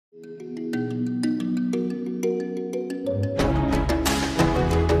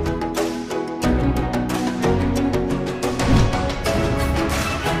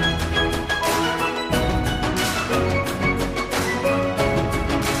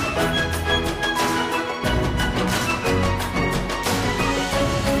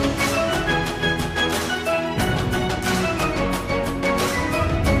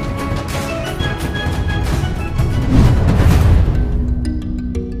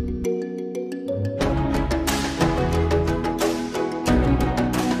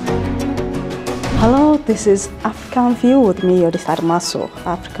This is African View with me, Yodita Maso.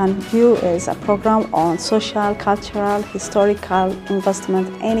 African View is a program on social, cultural, historical, investment,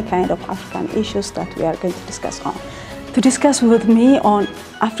 any kind of African issues that we are going to discuss on. To discuss with me on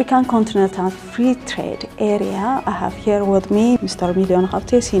African Continental Free Trade Area, I have here with me Mr. Milion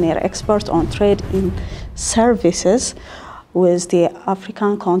Hafte, Senior Expert on Trade in Services with the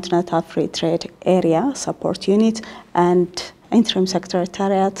African Continental Free Trade Area Support Unit and Interim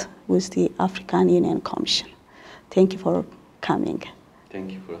Secretariat with the African Union Commission. Thank you for coming.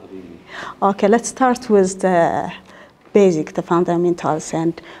 Thank you for having me. Okay, let's start with the basic, the fundamentals,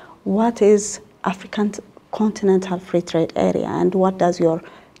 and what is African Continental Free Trade Area and what does your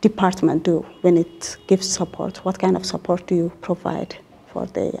department do when it gives support? What kind of support do you provide for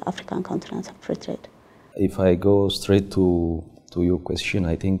the African Continental Free Trade? If I go straight to your question,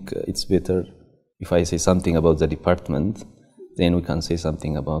 I think it's better if I say something about the department, then we can say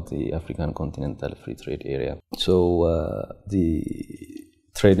something about the African Continental Free Trade Area. So the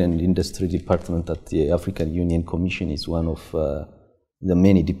Trade and Industry Department at the African Union Commission is one of the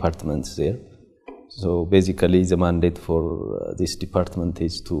many departments there. So basically the mandate for this department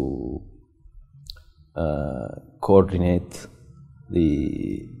is to coordinate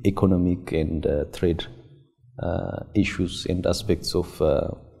the economic and trade issues and aspects of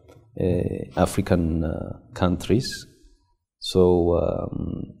African countries. So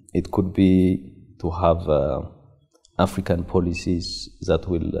it could be to have African policies that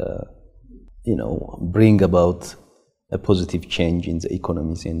will, bring about a positive change in the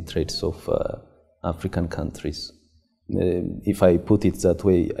economies and trades of African countries. If I put it that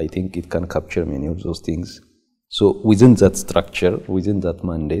way, I think it can capture many of those things. So within that structure, within that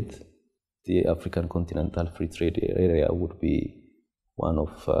mandate, the African Continental Free Trade Area would be one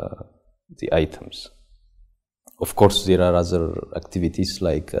of the items. Of course, there are other activities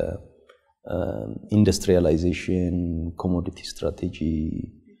like industrialization, commodity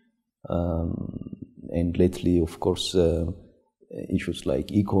strategy, and lately, of course, issues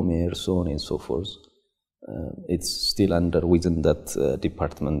like e-commerce, so on and so forth. It's still within that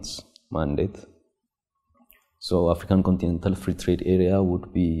department's mandate. So African Continental Free Trade Area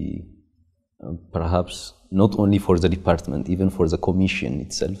would be perhaps not only for the department, even for the Commission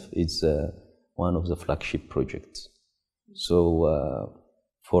itself, it's one of the flagship projects. So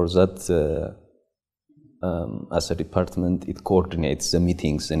for that, as a department, it coordinates the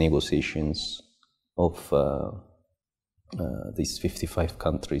meetings, the negotiations of these 55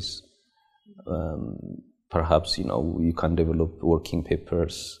 countries. Perhaps, you can develop working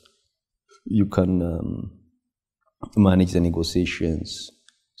papers, you can manage the negotiations,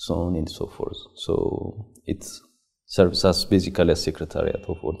 so on and so forth. So it serves as basically a secretariat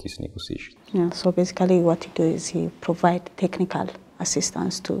of all these negotiations. Yeah, so basically what you do is you provide technical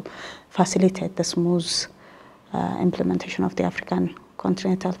assistance to facilitate the smooth implementation of the African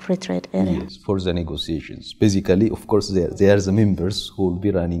Continental Free Trade Area. Yes, for the negotiations. Basically, of course, they are the members who will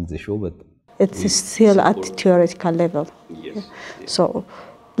be running the show, but it's still at theoretical level. Yes. Yeah. So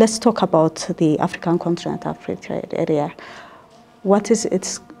let's talk about the African Continental Free Trade Area. What is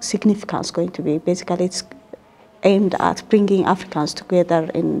its significance going to be? Basically, it's aimed at bringing Africans together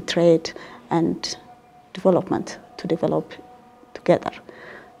in trade and development, to develop together.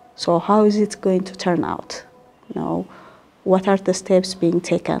 So how is it going to turn out? What are the steps being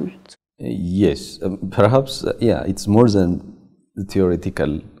taken? Yes, perhaps, it's more than the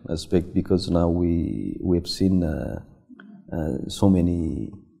theoretical aspect, because now we have seen so many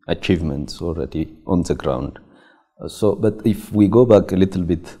achievements already on the ground. But if we go back a little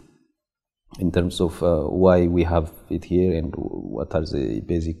bit in terms of why we have it here and what are the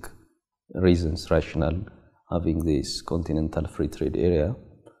basic reasons, rationale, having this Continental Free Trade Area,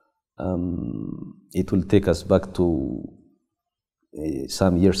 it will take us back to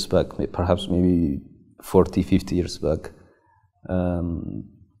some years back, perhaps maybe 40, 50 years back.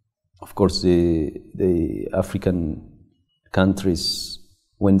 Of course, the African countries,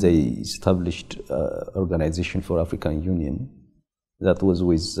 when they established Organization for African Union, that was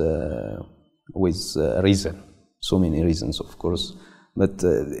with reason, so many reasons, of course, but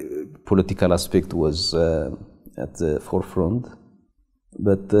political aspect was at the forefront.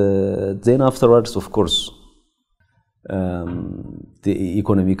 But then afterwards, of course, the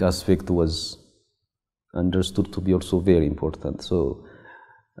economic aspect was understood to be also very important. So,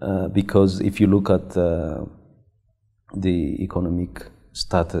 because if you look at the economic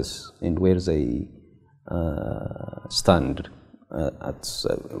status and where they stand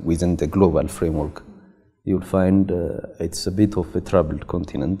within the global framework, you'll find it's a bit of a troubled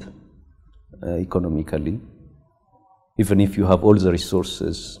continent economically. Even if you have all the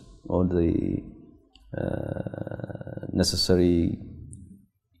resources, all the necessary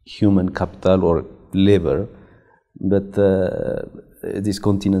human capital or labor, but this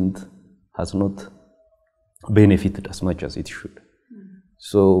continent has not benefited as much as it should.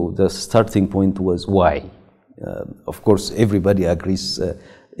 So the starting point was why. Of course, everybody agrees,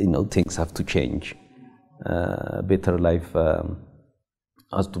 things have to change. Better life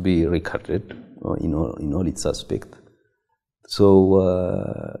has to be recorded in all its aspects. So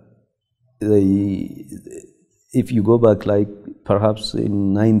if you go back, like perhaps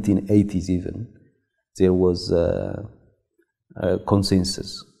in 1980s even, there was a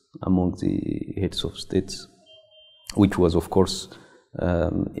consensus among the heads of states, which was, of course,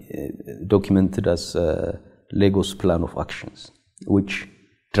 documented as Lagos Plan of Actions, which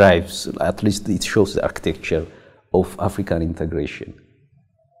drives, at least it shows the architecture of African integration.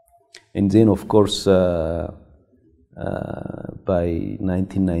 And then, of course, by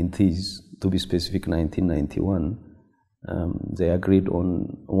 1990s, to be specific, 1991, they agreed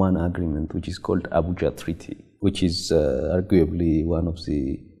on one agreement, which is called Abuja Treaty, which is arguably one of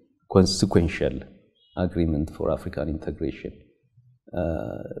the consequential agreements for African integration.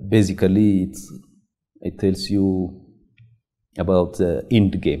 Basically, it tells you about the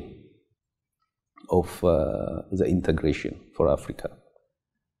end game of the integration for Africa.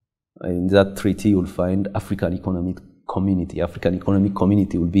 In that treaty, you'll find African Economic Community. African Economic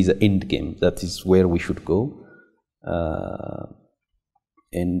Community will be the end game. That is where we should go.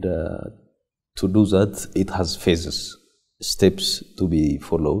 And to do that, it has phases, steps to be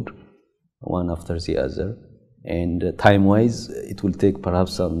followed, one after the other. And time-wise, it will take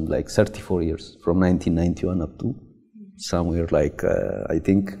perhaps some like 34 years, from 1991 up to somewhere like, I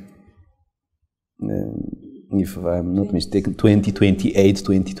think, if I'm not mistaken, 2028,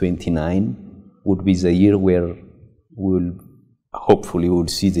 2029 would be the year where we'll hopefully we'll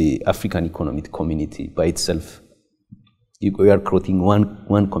see the African Economic Community by itself. We are creating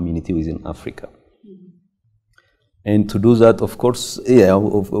one community within Africa. And to do that, of course,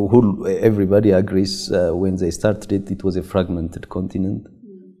 everybody agrees when they started it, it was a fragmented continent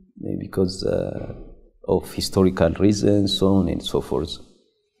because of historical reasons, so on and so forth.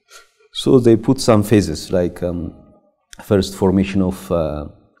 So they put some phases, like first formation of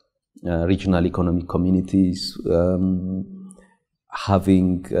regional economic communities,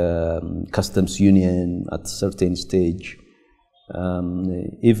 having customs union at a certain stage,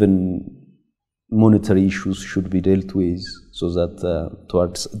 even monetary issues should be dealt with, so that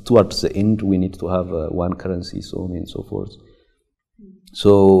towards the end we need to have one currency, so on and so forth.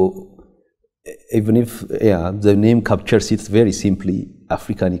 So even if the name captures it very simply,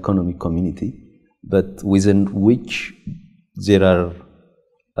 African Economic Community, but within which there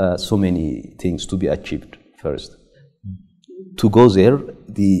are so many things to be achieved first. To go there,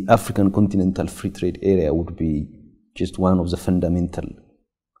 the African Continental Free Trade Area would be just one of the fundamental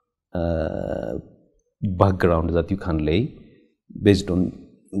background that you can lay, based on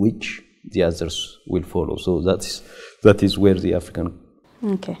which the others will follow. So that is where the African...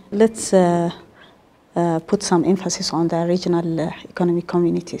 Okay, let's put some emphasis on the regional economic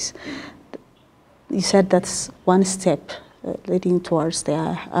communities. You said that's one step leading towards the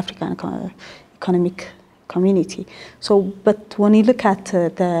African economic community. So, but when you look at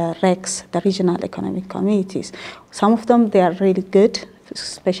the RECs, the regional economic communities, some of them, they are really good,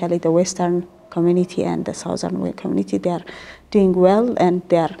 especially the Western community and the Southern community. They are doing well, and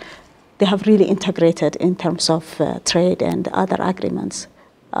they have really integrated in terms of trade and other agreements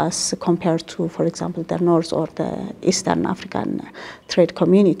as compared to, for example, the North or the Eastern African trade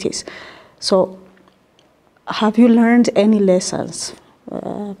communities. So have you learned any lessons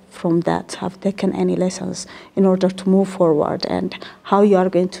from that? Have taken any lessons in order to move forward, and how you are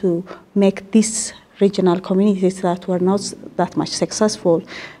going to make these regional communities that were not that much successful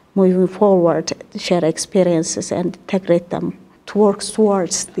moving forward, share experiences and integrate them to work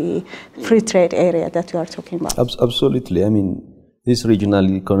towards the free trade area that you are talking about? Absolutely. I mean, these regional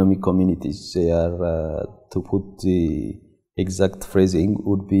economic communities, they are, to put the exact phrasing,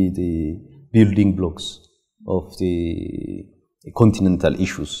 would be the building blocks of the continental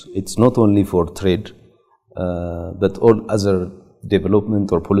issues. It's not only for trade, but all other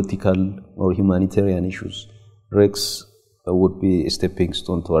development or political or humanitarian issues. RECs would be a stepping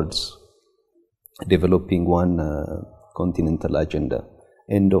stone towards developing one continental agenda.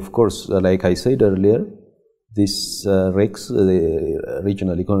 And of course, like I said earlier, these RECs, the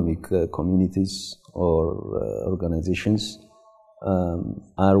regional economic communities or organizations,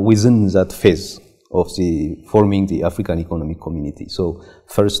 are within that phase of the forming the African Economic Community. So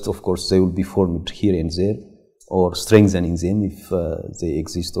first, of course, they will be formed here and there, or strengthening them if they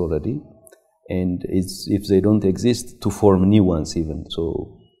exist already. and if they don't exist, to form new ones even. So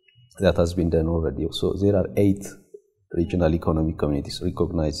that has been done already. So there are 8 regional economic communities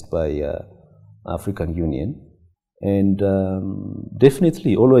recognized by African Union, and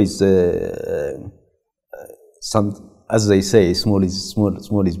definitely always as they say, small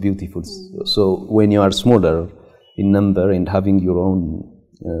is beautiful. So when you are smaller in number and having your own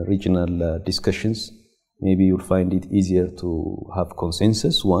regional discussions, maybe you'll find it easier to have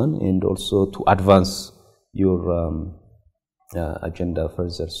consensus, one, and also to advance your agenda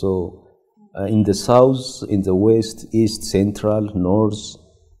further. So in the south, in the west, east, central, north,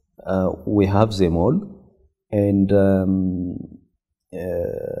 we have them all, and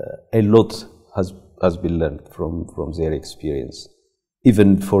a lot has been learned from their experience.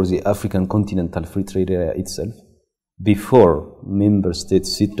 Even for the African continental free trade area itself, before member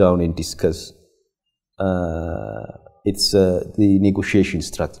states sit down and discuss, it's the negotiation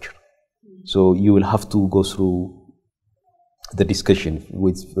structure. So you will have to go through the discussion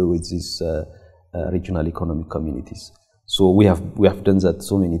with these regional economic communities. So we have done that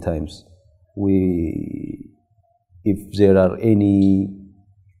so many times. If there are any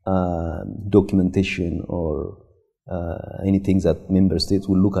documentation or anything that member states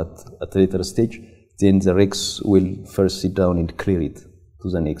will look at a later stage, then the RECs will first sit down and clear it to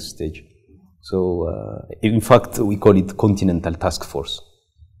the next stage. So in fact, we call it Continental Task Force.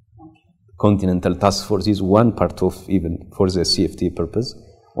 Continental Task Force is one part of, even for the CFTA purpose,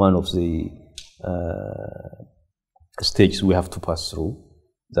 one of the stages we have to pass through.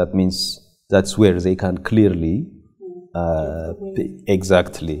 That means that's where they can clearly,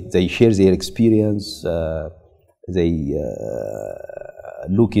 exactly, they share their experience, they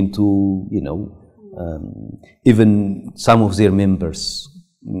look into, even some of their members,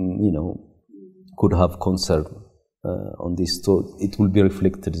 could have concern on this, so it will be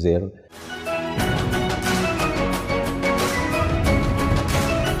reflected there.